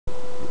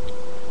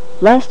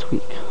last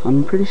week.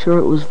 I'm pretty sure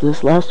it was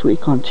this last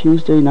week on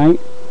Tuesday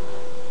night,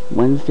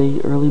 Wednesday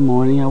early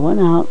morning. I went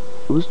out.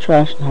 It was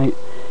trash night.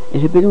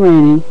 It had been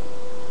raining,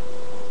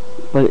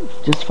 but it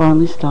just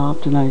finally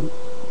stopped, and I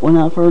went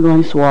out for a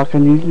nice walk. I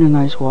needed a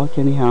nice walk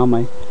anyhow.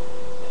 My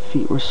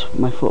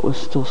foot was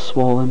still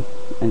swollen,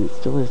 and it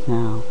still is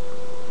now.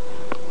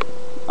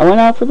 I went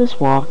out for this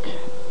walk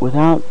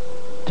without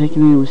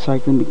taking any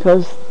recycling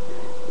because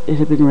it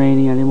had been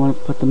raining. I didn't want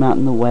to put them out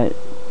in the wet,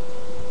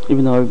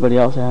 even though everybody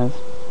else has.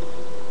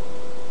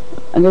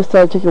 I just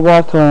started taking a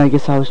walk, and I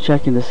guess I was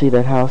checking to see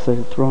that house that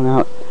had thrown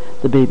out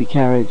the baby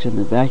carriage and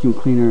the vacuum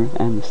cleaner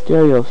and the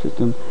stereo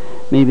system.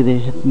 Maybe they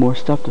had more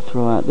stuff to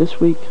throw out this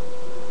week.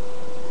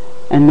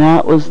 And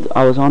I was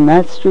on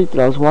that street that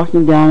I was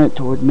walking down it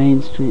toward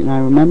Main Street, and I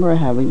remember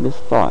having this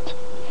thought.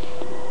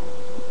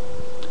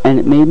 And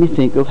it made me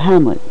think of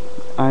Hamlet.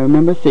 I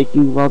remember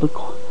thinking, well,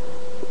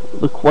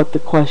 what the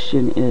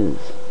question is,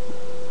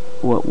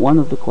 what one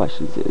of the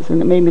questions is,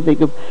 and it made me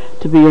think of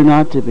to be or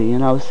not to be.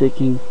 And I was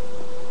thinking,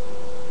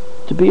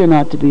 to be or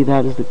not to be,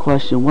 that is the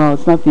question. Well,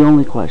 it's not the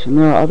only question.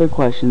 There are other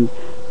questions,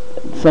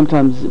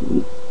 sometimes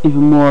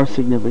even more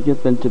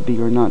significant than to be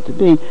or not to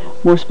be,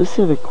 more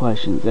specific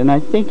questions. And I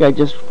think I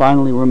just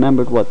finally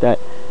remembered what that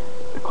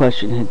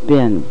question had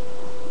been.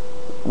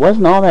 It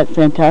wasn't all that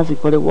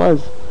fantastic, but it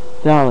was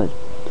valid.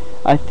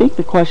 I think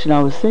the question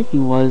I was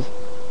thinking was,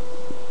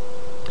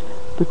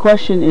 the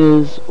question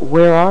is,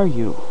 where are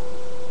you?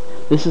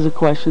 This is a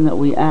question that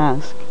we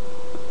ask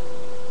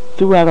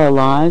throughout our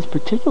lives,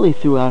 particularly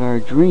throughout our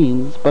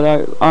dreams,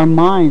 but our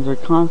minds are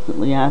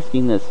constantly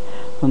asking this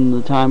from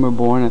the time we're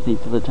born, I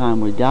think, to the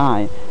time we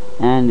die.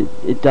 And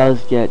it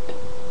does get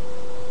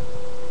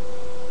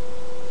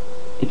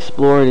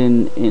explored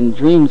in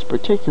dreams,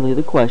 particularly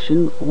the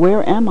question,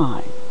 where am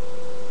I?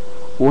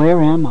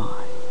 Where am I?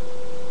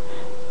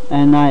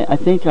 And I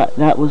think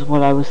that was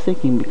what I was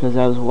thinking, because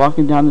I was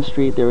walking down the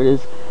street. There it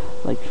is,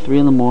 like 3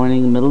 in the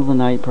morning, middle of the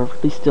night,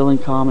 perfectly still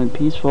and calm and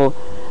peaceful,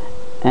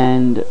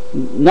 and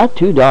not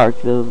too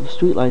dark. The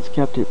streetlights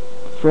kept it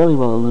fairly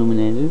well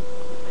illuminated,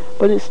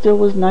 but it still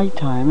was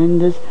nighttime.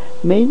 And this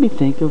made me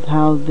think of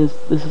how this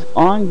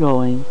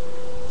ongoing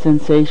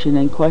sensation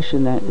and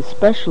question that,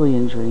 especially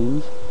in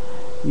dreams,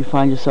 you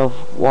find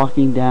yourself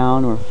walking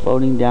down or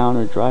floating down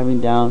or driving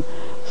down.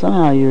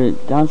 Somehow you're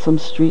down some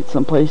street,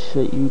 some place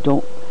that you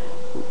don't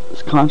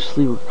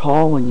consciously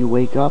recall when you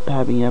wake up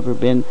having ever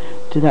been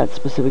to that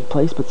specific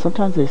place, but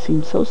sometimes they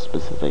seem so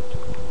specific.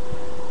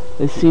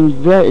 It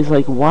seems it's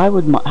like, why,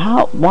 let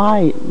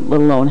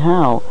alone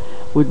how,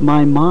 would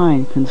my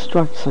mind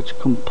construct such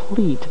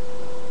complete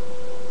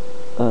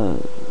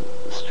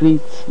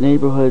streets,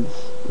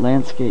 neighborhoods,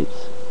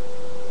 landscapes?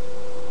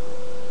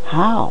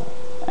 How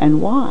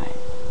and why?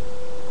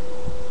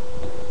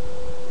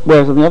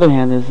 Whereas on the other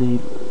hand, there's the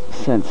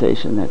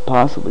sensation that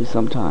possibly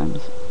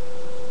sometimes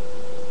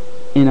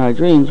in our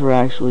dreams we're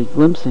actually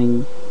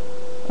glimpsing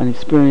an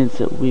experience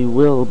that we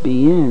will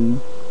be in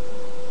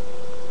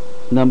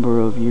a number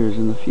of years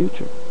in the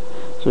future.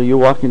 So you're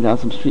walking down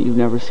some street you've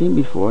never seen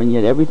before, and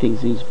yet everything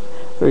seems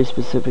very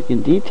specific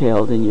and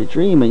detailed in your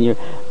dream, and you're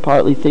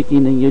partly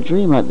thinking in your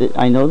dream,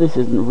 I know this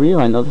isn't real,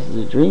 I know this is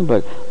a dream,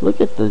 but look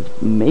at the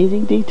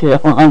amazing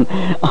detail on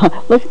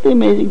look at the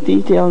amazing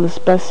detail and the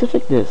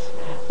specificness.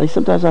 Like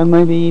sometimes I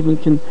maybe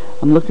even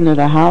I'm looking at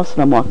a house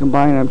and I'm walking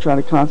by and I'm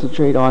trying to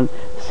concentrate on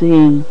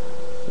seeing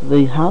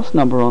the house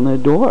number on their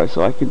door,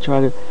 so I can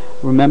try to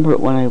remember it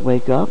when I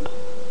wake up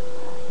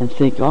and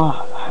think,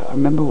 oh, I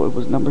remember it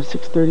was number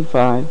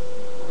 635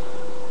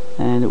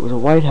 and it was a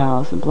white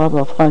house and blah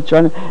blah blah.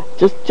 Trying to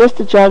just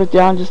to jot it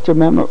down, just to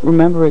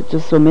remember it,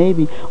 just so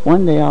maybe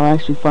one day I'll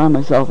actually find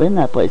myself in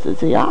that place and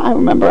say, I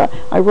remember,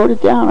 I wrote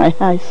it down,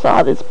 I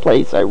saw this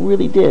place, I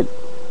really did.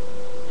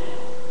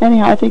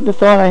 Anyhow, I think the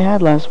thought I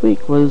had last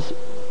week was,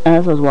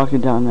 as I was walking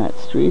down that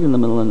street in the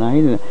middle of the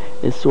night, and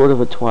it's sort of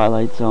a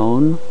twilight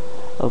zone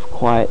of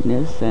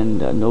quietness, and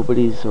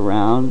nobody's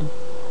around.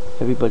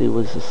 Everybody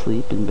was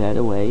asleep in bed,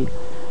 away.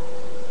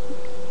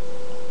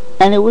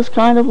 And it was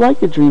kind of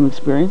like a dream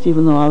experience,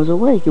 even though I was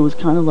awake. It was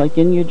kind of like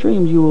in your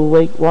dreams you will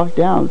walk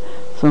down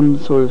some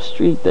sort of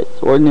street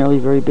that's ordinarily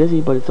very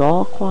busy, but it's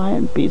all quiet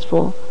and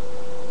peaceful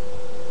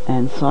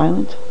and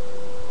silent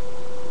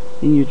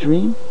in your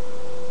dream.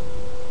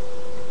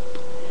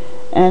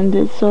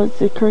 And so it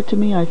occurred to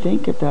me, I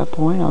think, at that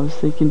point, I was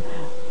thinking,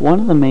 one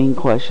of the main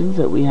questions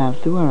that we have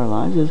throughout our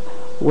lives is,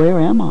 where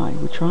am I?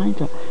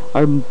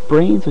 Our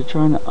brains are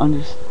trying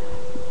to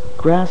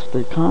grasp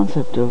the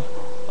concept of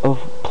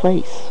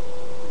place.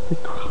 The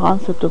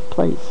concept of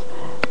place.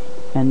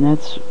 And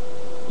that's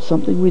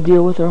something we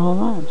deal with our whole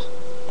lives.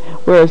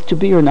 Whereas to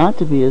be or not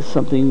to be is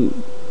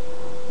something,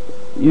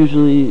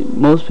 usually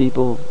most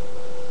people,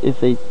 if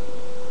they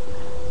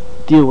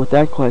deal with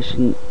that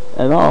question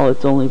at all,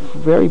 it's only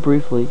very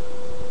briefly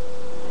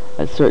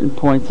at certain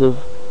points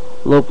of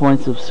low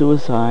points of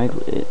suicide,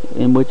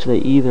 in which they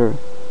either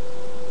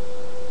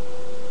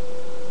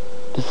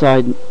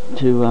decide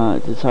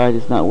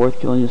it's not worth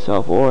killing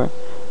yourself, or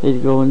they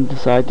go and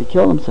decide to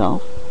kill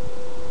themselves,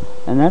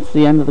 and that's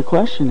the end of the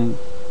questioning.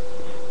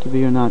 to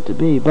be or not to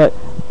be. But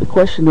the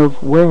question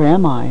of where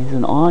am I is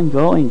an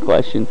ongoing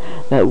question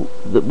that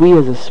we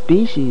as a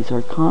species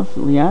are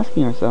constantly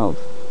asking ourselves.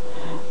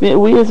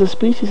 We as a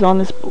species on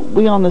this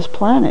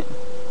planet,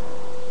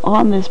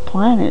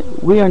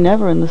 we are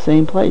never in the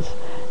same place,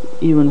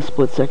 even a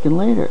split second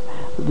later.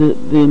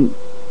 The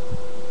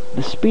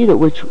speed at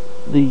which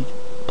the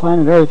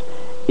planet Earth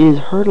is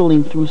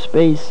hurtling through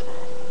space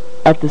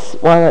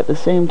while at the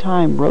same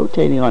time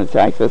rotating on its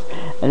axis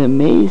and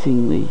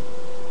amazingly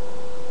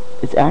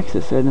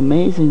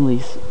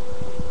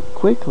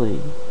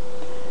quickly,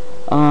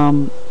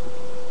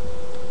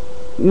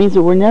 means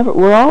that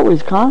we're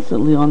always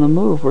constantly on the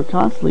move. We're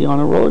constantly on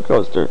a roller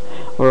coaster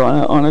or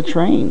on a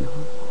train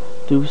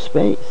through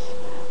space.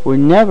 We're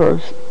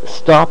never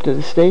stopped at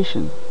a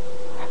station.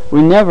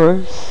 We're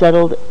never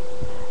settled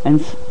in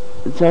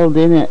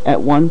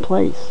at one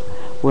place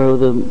where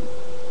the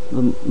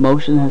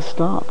motion has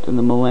stopped and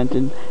the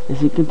momentum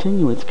isn't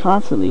continuing. It's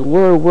constantly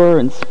whir,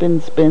 and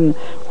spin,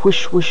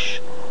 whoosh.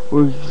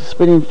 We're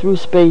spinning through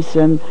space,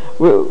 and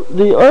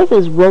the Earth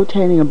is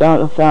rotating about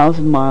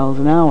 1,000 miles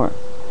an hour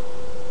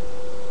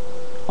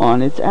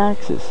on its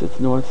axis, its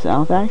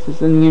north-south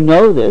axis. And you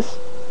know this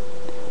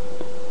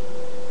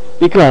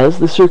because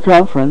the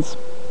circumference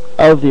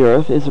of the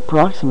Earth is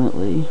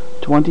approximately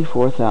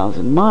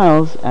 24,000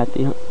 miles at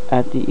the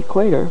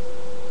equator,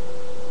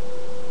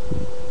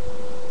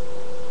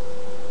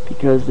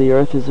 because the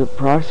Earth is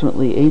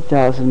approximately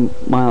 8,000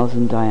 miles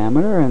in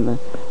diameter, and the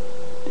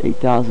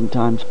 8,000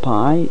 times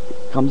pi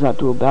comes out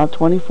to about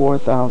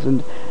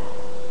 24,000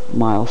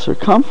 mile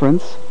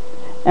circumference.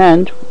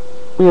 And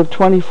we have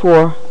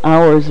 24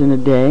 hours in a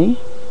day,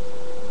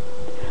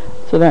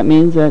 so that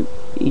means that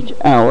each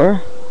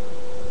hour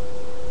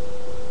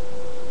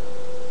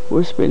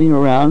we're spinning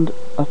around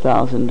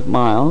 1,000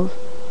 miles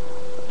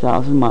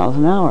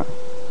an hour.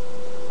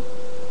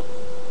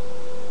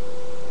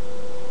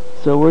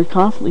 So we're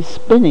constantly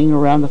spinning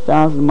around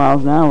 1,000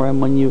 miles an hour,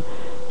 and when you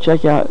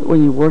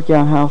work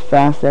out how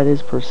fast that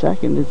is per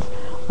second, it's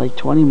like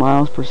 20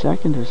 miles per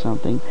second or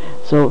something.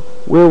 So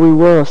where we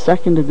were a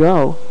second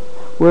ago,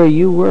 where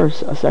you were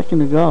a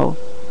second ago,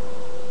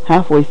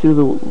 halfway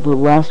through the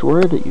last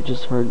word that you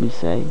just heard me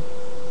say,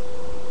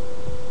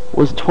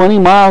 was 20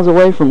 miles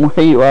away from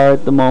where you are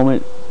at the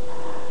moment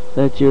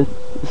that you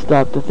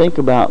stop to think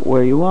about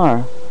where you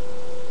are.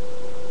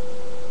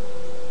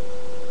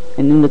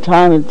 And in the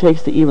time it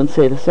takes to even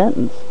say the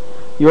sentence,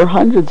 you're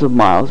hundreds of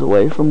miles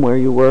away from where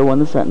you were when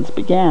the sentence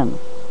began.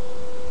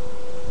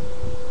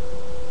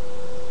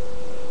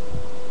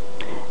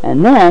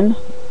 And then,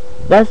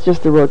 that's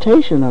just the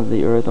rotation of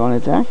the Earth on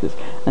its axis.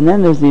 And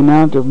then there's the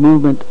amount of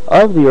movement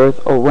of the Earth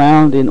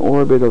around in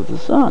orbit of the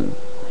Sun.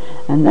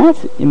 And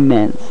that's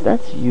immense.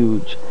 That's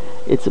huge.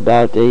 It's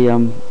about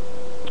over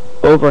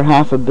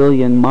 500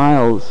 million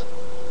miles.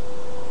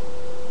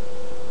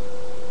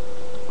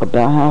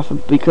 About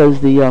half, because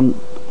the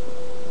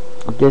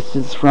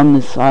distance from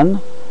the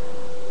Sun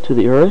to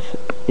the Earth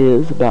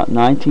is about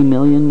 90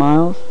 million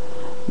miles,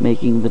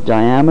 making the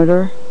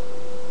diameter.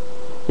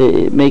 So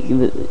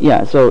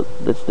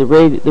that's so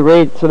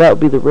that would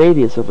be the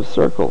radius of a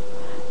circle,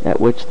 at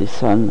which the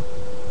sun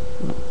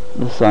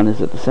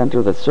is at the center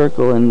of that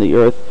circle, and the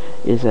Earth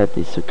is at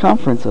the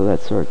circumference of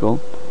that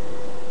circle.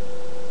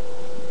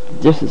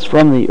 The distance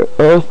from the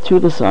Earth to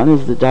the Sun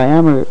is the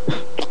diameter,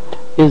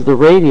 is the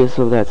radius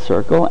of that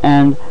circle,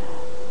 and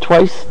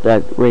twice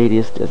that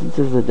radius distance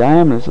is the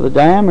diameter. So the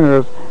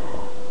diameter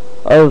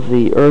of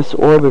the Earth's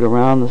orbit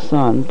around the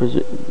Sun,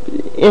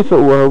 if it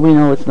were, we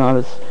know it's not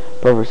a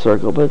perfect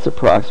circle, but it's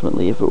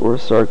approximately, if it were a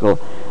circle,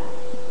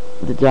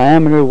 the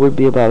diameter would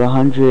be about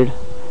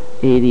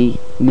 180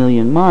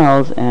 million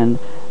miles, and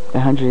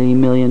 180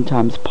 million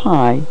times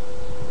pi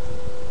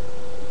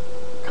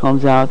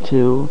comes out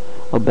to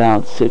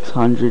about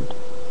 600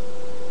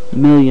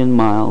 million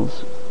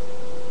miles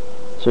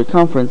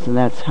circumference, and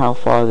that's how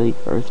far the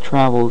Earth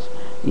travels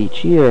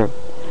each year.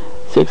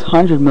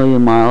 600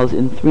 million miles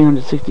in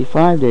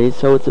 365 days,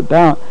 so it's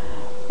about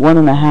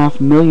 1.5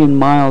 million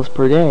miles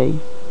per day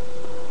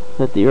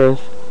that the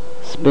Earth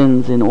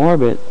spins in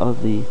orbit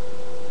of the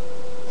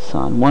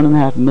Sun.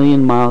 1.5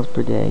 million miles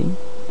per day,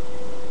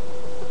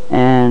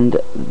 and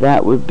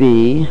that would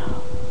be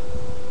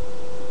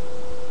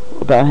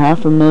about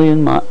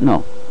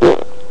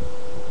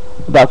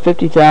about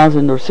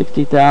 50,000 or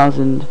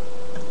 60,000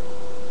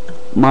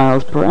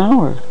 miles per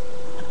hour.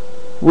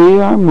 We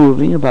are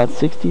moving about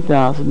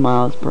 60,000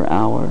 miles per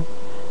hour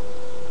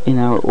in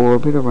our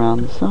orbit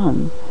around the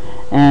Sun,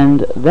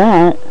 and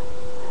that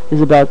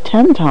is about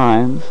 10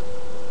 times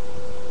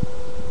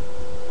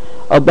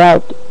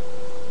about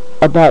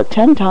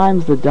 10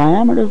 times the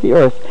diameter of the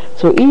Earth.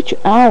 So each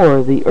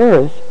hour the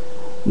Earth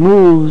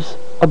moves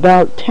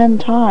about 10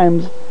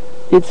 times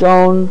its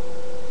own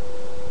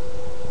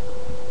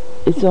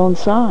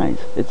size,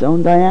 its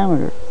own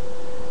diameter,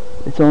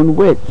 its own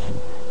width.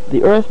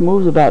 The Earth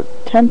moves about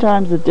 10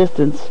 times the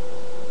distance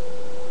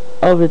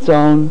of its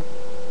own,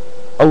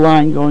 a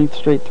line going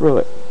straight through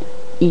it,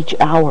 each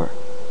hour.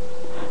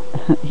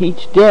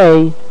 Each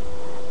day,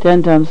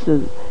 10 times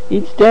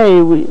Each day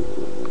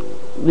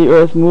the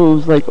Earth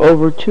moves like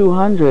over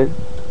 200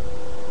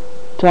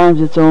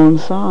 times its own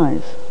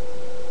size.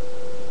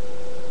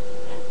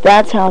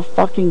 That's how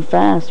fucking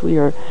fast we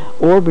are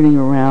orbiting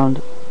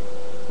around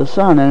the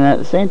sun, and at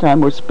the same time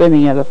we're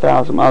spinning at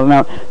 1,000 miles an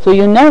hour. So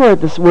we're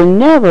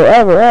never,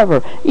 ever,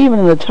 ever, even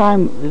in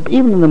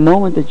the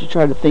moment that you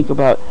try to think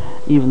about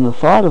even the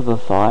thought of the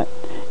thought,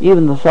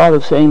 even the thought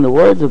of saying the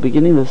words of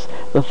beginning,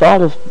 the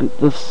thought of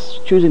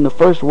choosing the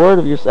first word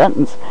of your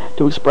sentence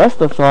to express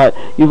the thought,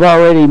 you've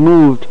already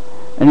moved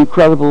an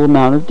incredible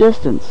amount of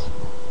distance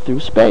through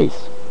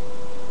space.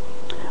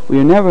 We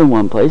are never in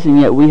one place, and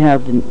yet we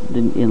have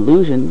the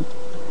illusion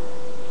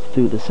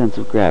through the sense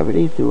of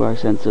gravity, through our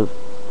sense of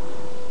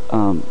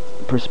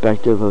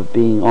perspective of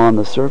being on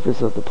the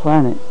surface of the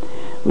planet.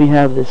 We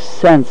have this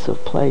sense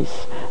of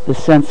place, the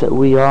sense that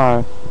we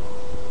are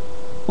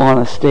on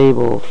a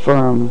stable,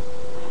 firm,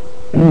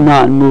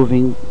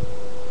 non-moving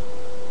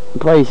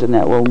place, and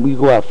that when we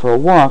go out for a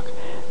walk,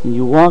 and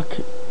you walk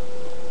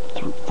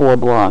 4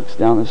 blocks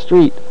down the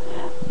street,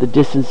 the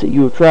distance that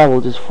you have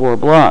traveled is 4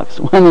 blocks,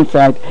 when in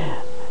fact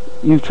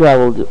you've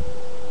traveled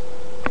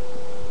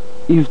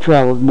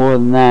more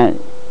than that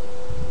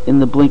in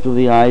the blink of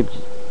the eye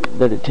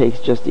that it takes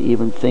just to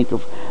even think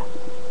of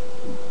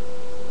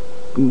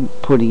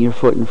putting your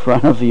foot in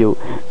front of you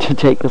to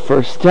take the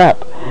first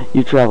step.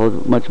 You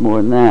traveled much more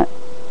than that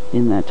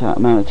in that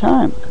amount of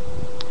time.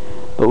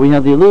 But we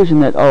have the illusion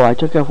that, oh, I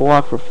took a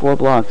walk for 4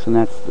 blocks, and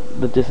that's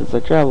the distance I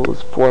traveled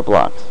was 4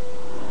 blocks.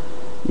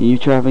 You're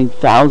traveling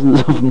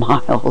thousands of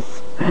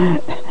miles.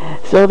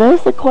 So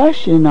there's the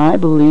question. I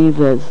believe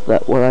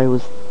that what I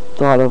was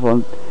thought of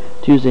on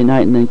Tuesday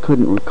night and then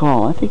couldn't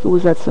recall. I think it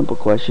was that simple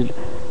question.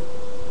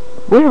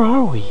 Where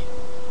are we?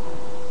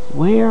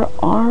 Where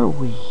are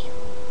we?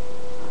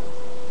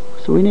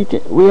 So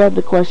we have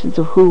the questions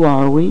of who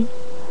are we?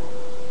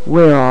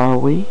 Where are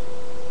we?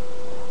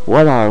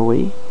 What are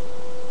we?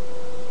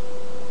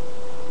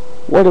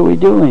 What are we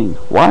doing?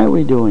 Why are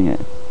we doing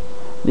it?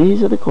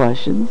 These are the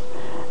questions,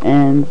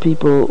 and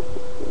people,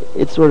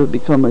 it's sort of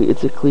become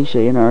it's a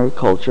cliche in our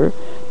culture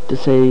to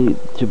say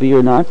to be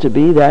or not to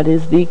be. That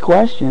is the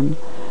question,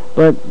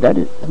 but that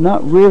is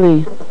not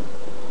really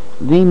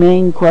the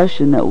main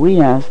question that we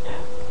ask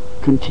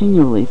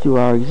continually through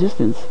our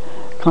existence.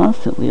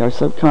 Constantly, our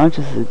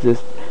subconscious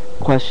exists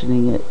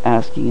questioning it,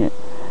 asking it,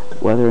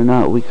 whether or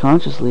not we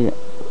consciously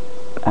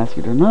ask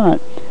it or not.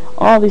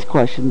 All these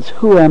questions: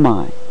 who am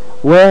I?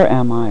 Where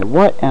am I?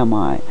 What am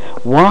I?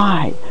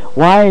 Why?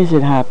 Why is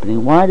it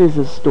happening? Why does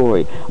this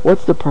story?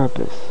 What's the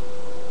purpose?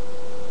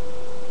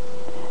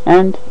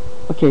 And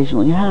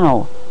occasionally,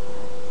 how?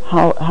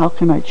 How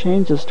can I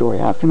change the story?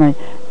 How can I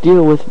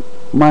deal with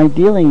my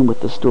dealing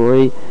with the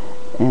story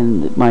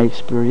and my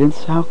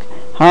experience?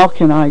 How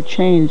can I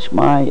change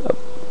my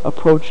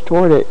approach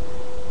toward it?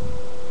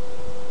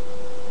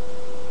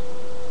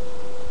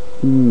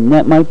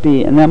 That might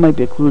be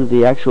a clue to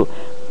the actual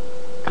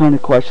kind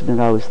of question that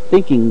I was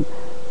thinking,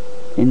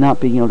 and not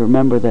being able to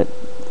remember that,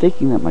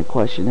 thinking that my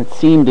question had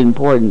seemed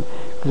important,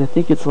 because I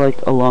think it's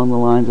like along the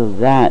lines of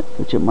that,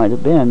 which it might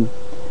have been,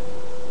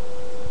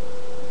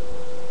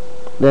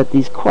 that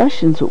these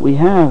questions that we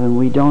have and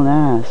we don't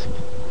ask.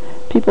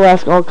 People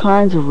ask all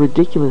kinds of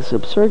ridiculous,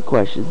 absurd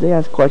questions. They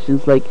ask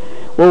questions like,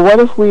 well,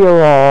 what if we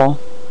are all,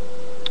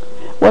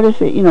 what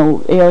if it,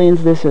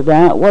 aliens this or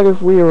that? What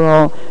if we are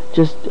all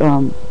just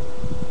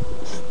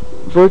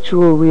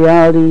virtual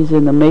realities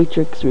in the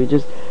Matrix? We're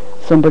just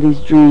somebody's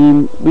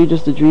dream. We're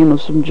just a dream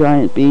of some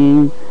giant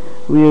being.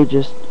 We are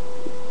just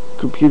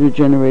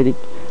computer-generated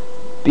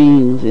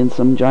beings in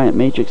some giant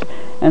matrix.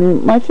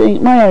 And my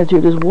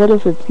attitude is, what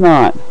if it's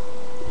not?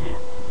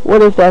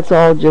 What if that's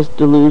all just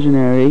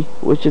delusionary,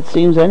 which it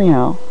seems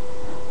anyhow,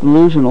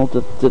 delusional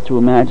to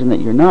imagine that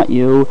you're not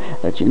you,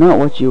 that you're not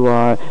what you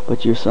are,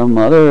 but you're some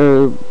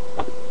other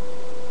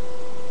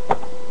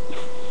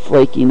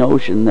flaky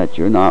notion that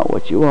you're not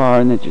what you are,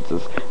 and that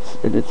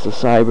it's a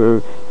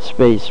cyber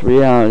space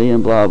reality,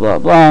 and blah blah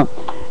blah.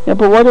 Yeah,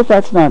 but what if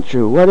that's not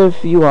true? What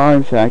if you are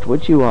in fact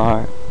what you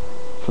are,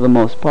 for the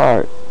most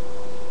part?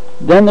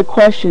 Then the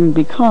question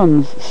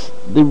becomes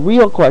the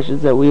real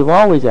questions that we have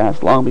always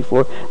asked long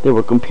before there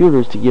were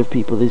computers to give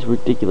people these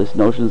ridiculous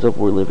notions of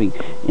we're living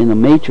in a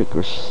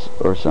matrix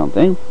or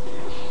something.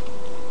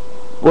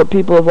 What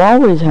people have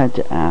always had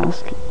to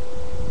ask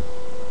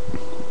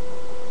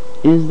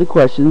is the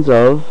questions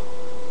of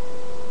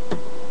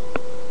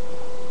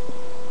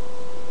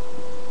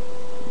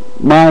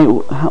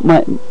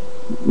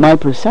my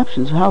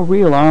perceptions. How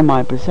real are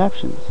my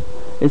perceptions?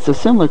 It's a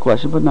similar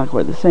question, but not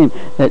quite the same.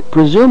 That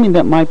presuming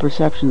that my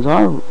perceptions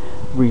are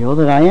real,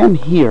 that I am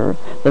here,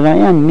 that I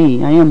am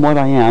me, I am what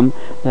I am,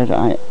 that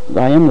I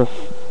am the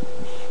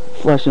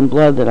flesh and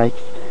blood,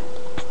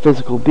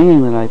 physical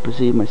being that I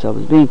perceive myself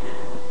as being,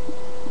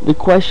 the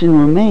question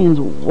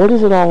remains, what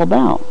is it all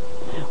about?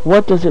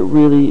 What does it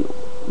really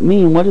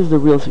mean? What is the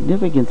real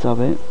significance of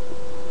it?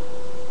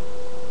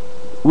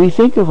 We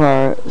think of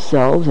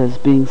ourselves as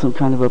being some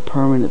kind of a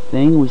permanent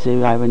thing. We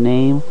say, I have a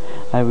name,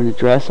 I have an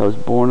address, I was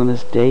born on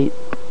this date,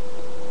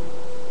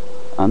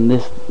 I'm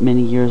this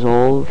many years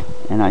old,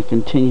 and I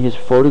continue his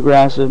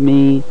photographs of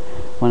me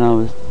when I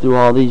was through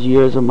all these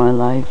years of my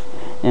life,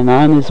 and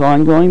I'm this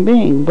ongoing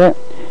being. But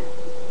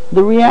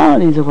the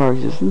realities of our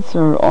existence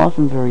are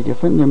often very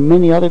different. There are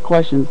many other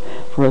questions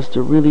for us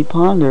to really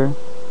ponder.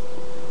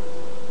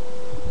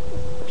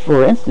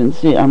 For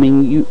instance, I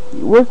mean,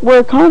 we're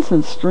a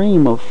constant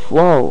stream of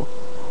flow.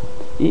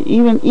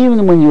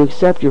 Even when you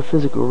accept your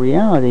physical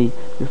reality,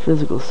 your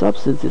physical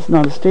substance, it's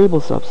not a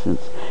stable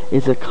substance.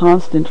 It's a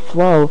constant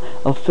flow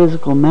of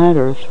physical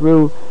matter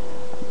through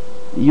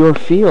your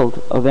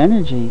field of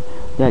energy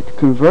that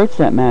converts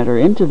that matter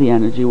into the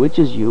energy, which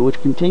is you,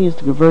 which continues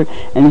to convert.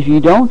 And if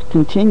you don't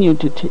continue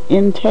to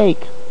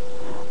intake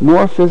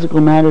more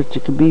physical matter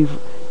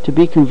to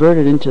be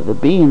converted into the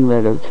being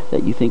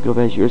that you think of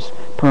as your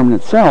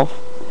permanent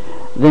self,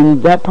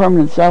 then that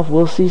permanent self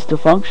will cease to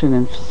function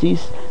and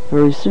cease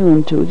very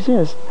soon to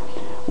exist.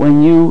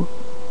 When you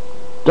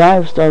die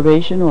of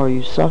starvation or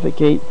you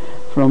suffocate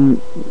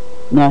from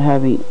not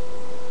having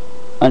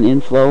an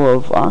inflow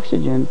of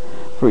oxygen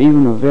for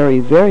even a very,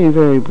 very,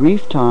 very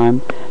brief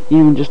time,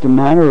 even just a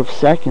matter of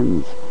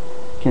seconds,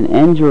 can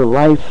end your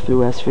life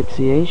through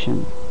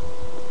asphyxiation.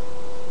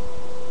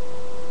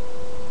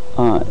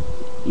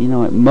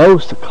 At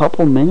most a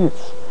couple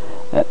minutes,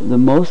 at the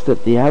most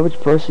that the average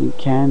person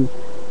can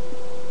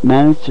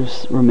manage to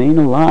remain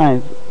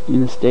alive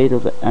in a state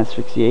of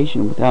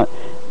asphyxiation without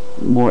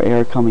more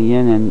air coming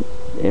in and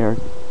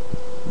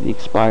the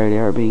expired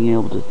air being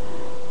able to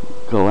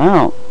go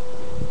out.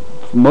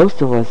 For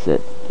most of us, the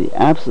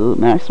absolute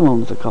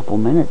maximum is a couple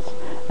minutes,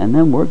 and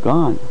then we're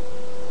gone.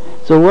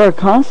 So we're a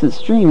constant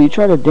stream. You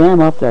try to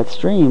dam up that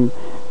stream,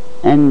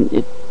 and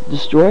it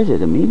destroys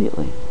it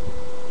immediately.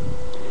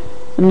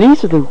 And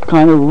these are the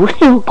kind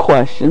of real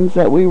questions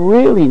that we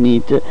really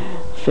need to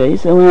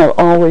face, and we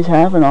always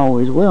have and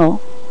always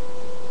will.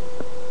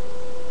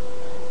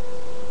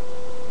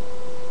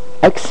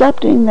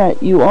 Accepting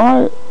that you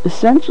are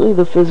essentially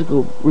the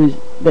physical,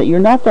 that you're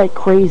not that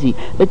crazy,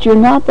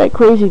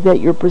 that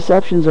your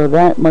perceptions are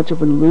that much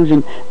of an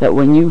illusion, that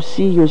when you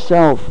see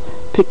yourself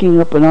picking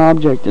up an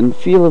object and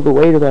feel the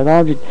weight of that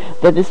object,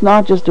 that it's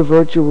not just a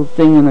virtual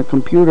thing in a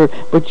computer,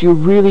 but you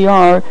really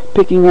are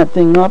picking that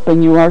thing up,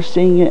 and you are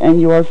seeing it,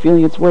 and you are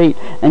feeling its weight,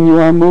 and you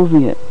are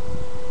moving it.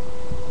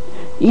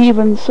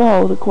 Even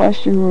so, the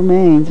question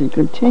remains and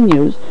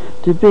continues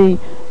to be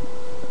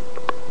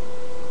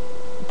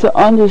to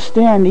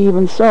understand,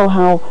 even so,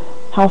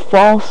 how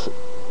false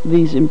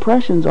these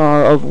impressions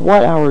are of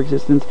what our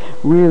existence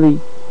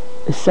really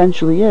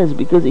essentially is,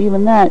 because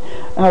even that,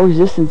 our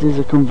existence is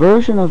a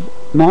conversion of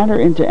matter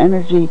into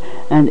energy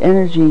and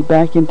energy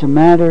back into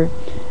matter,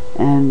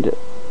 and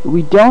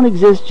we don't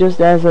exist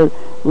just as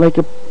like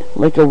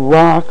a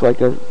rock, like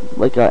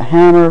a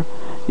hammer.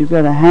 You've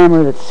got a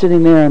hammer that's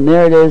sitting there, and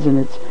there it is, and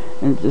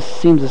it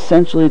just seems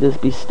essentially to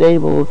be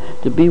stable,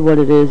 to be what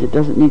it is. It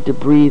doesn't need to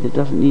breathe, it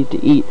doesn't need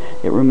to eat.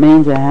 It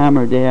remains a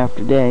hammer day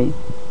after day.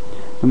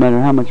 No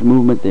matter how much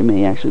movement there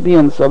may actually be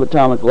on the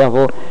subatomic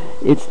level,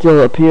 it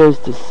still appears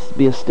to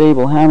be a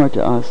stable hammer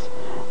to us.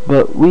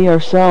 But we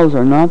ourselves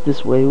are not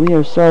this way. We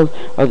ourselves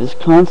are this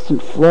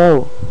constant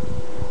flow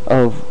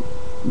of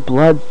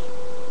blood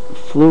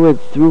fluid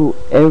through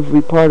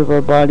every part of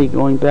our body,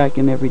 going back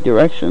in every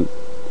direction,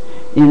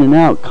 in and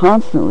out,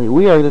 constantly.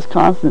 We are this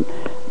constant,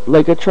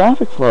 like a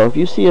traffic flow. If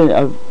you see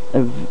an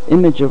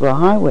image of a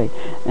highway,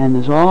 and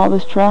there's all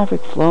this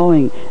traffic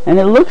flowing, and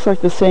it looks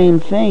like the same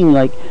thing,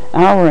 like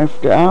hour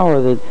after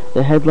hour,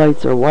 the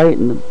headlights are white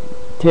and the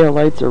tail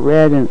lights are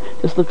red, and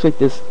it just looks like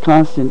this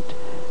constant,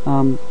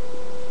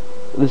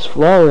 this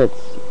flow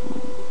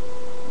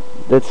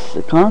that's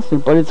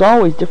constant, but it's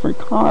always different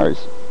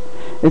cars.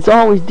 It's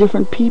always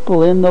different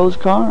people in those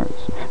cars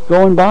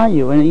going by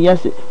you, and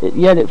yes,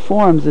 yet it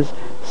forms this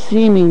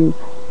seeming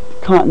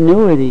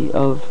continuity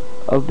of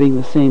being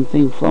the same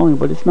thing flowing,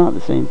 but it's not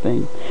the same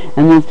thing.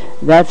 And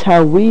that's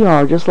how we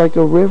are, just like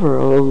a river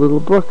or a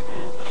little brook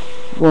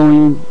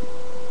flowing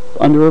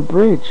under a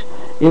bridge.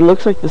 It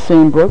looks like the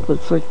same brook,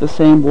 looks like the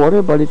same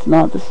water, but it's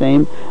not the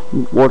same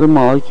water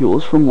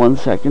molecules from one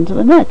second to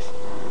the next.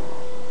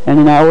 And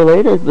an hour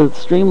later, the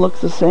stream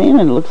looks the same,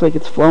 and it looks like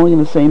it's flowing in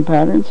the same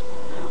patterns,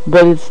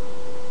 but it's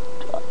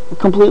a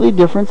completely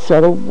different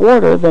set of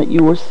water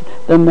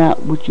than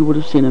that which you would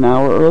have seen an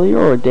hour earlier,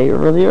 or a day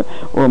earlier,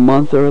 or a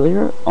month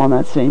earlier on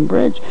that same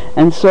bridge.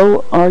 And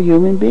so are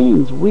human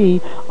beings. We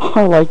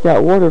are like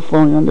that water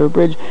flowing under a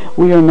bridge.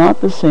 We are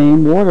not the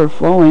same water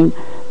flowing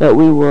that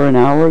we were an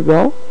hour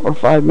ago, or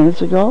 5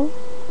 minutes ago,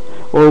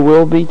 or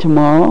will be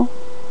tomorrow.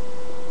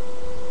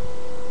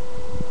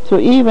 So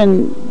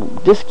even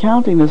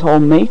discounting this whole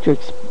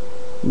matrix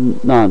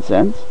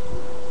nonsense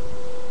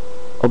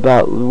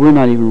about we're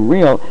not even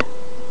real,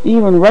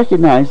 even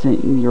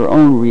recognizing your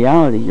own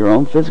reality, your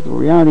own physical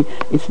reality,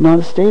 it's not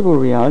a stable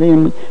reality,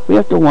 and we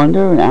have to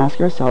wonder and ask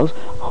ourselves,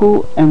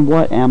 who and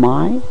what am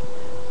I?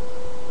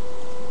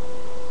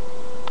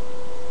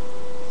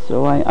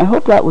 So I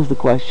hope that was the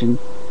question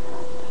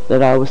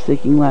that I was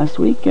thinking last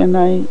week, and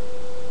I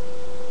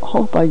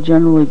hope I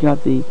generally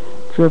got the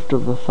drift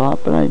of the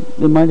thought, but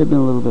there might have been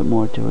a little bit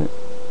more to it.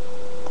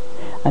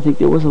 I think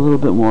there was a little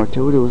bit more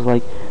to it. It was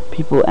like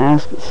people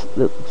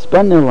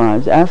spend their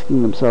lives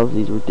asking themselves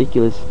these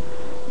ridiculous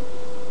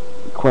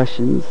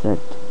questions that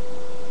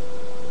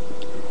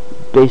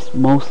based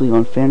mostly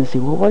on fantasy.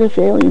 Well, what if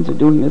aliens are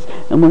doing this,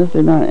 and what if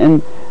they're not?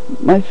 And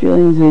my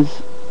feelings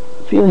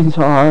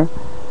are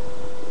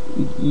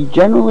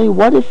generally,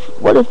 what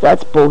if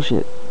that's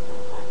bullshit?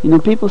 You know,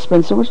 people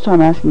spend so much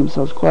time asking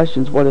themselves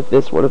questions, what if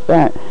this, what if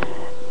that,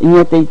 and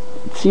yet they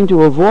seem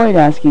to avoid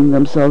asking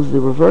themselves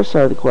the reverse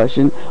side of the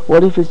question,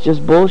 what if it's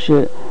just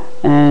bullshit,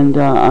 and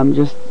I'm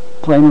just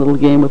playing a little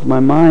game with my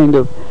mind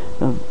of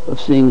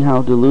seeing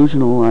how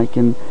delusional I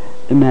can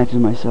imagine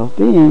myself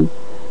being.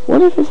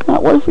 What if it's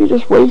not? What if you're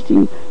just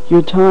wasting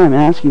your time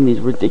asking these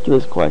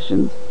ridiculous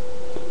questions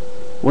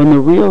when the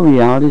real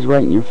reality is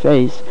right in your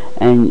face,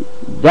 and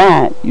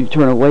that you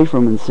turn away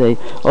from and say,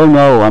 "Oh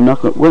no, we're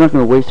not going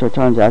to waste our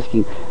time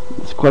asking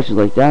questions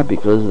like that,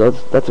 because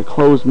that's a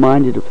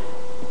closed-minded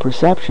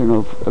perception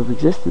of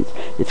existence.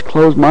 It's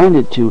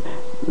closed-minded to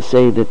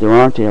say that there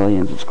aren't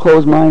aliens. It's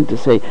closed-minded to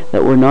say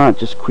that we're not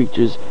just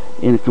creatures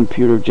in a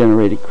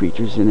computer-generated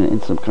creatures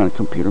in some kind of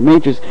computer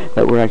matrix,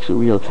 that we're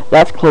actually real.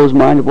 That's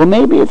closed-minded. Well,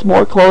 maybe it's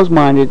more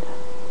closed-minded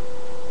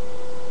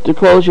to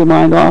close your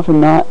mind off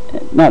and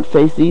not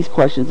face these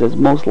questions as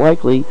most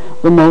likely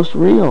the most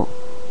real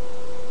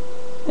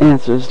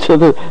answers to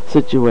the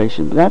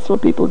situation. But that's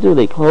what people do.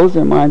 They close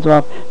their minds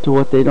off to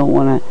what they don't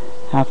want to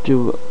have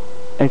to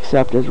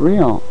accept as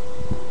real.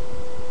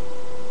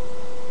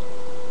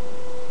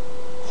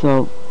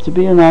 So, to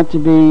be or not to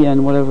be,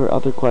 and whatever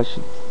other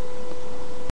questions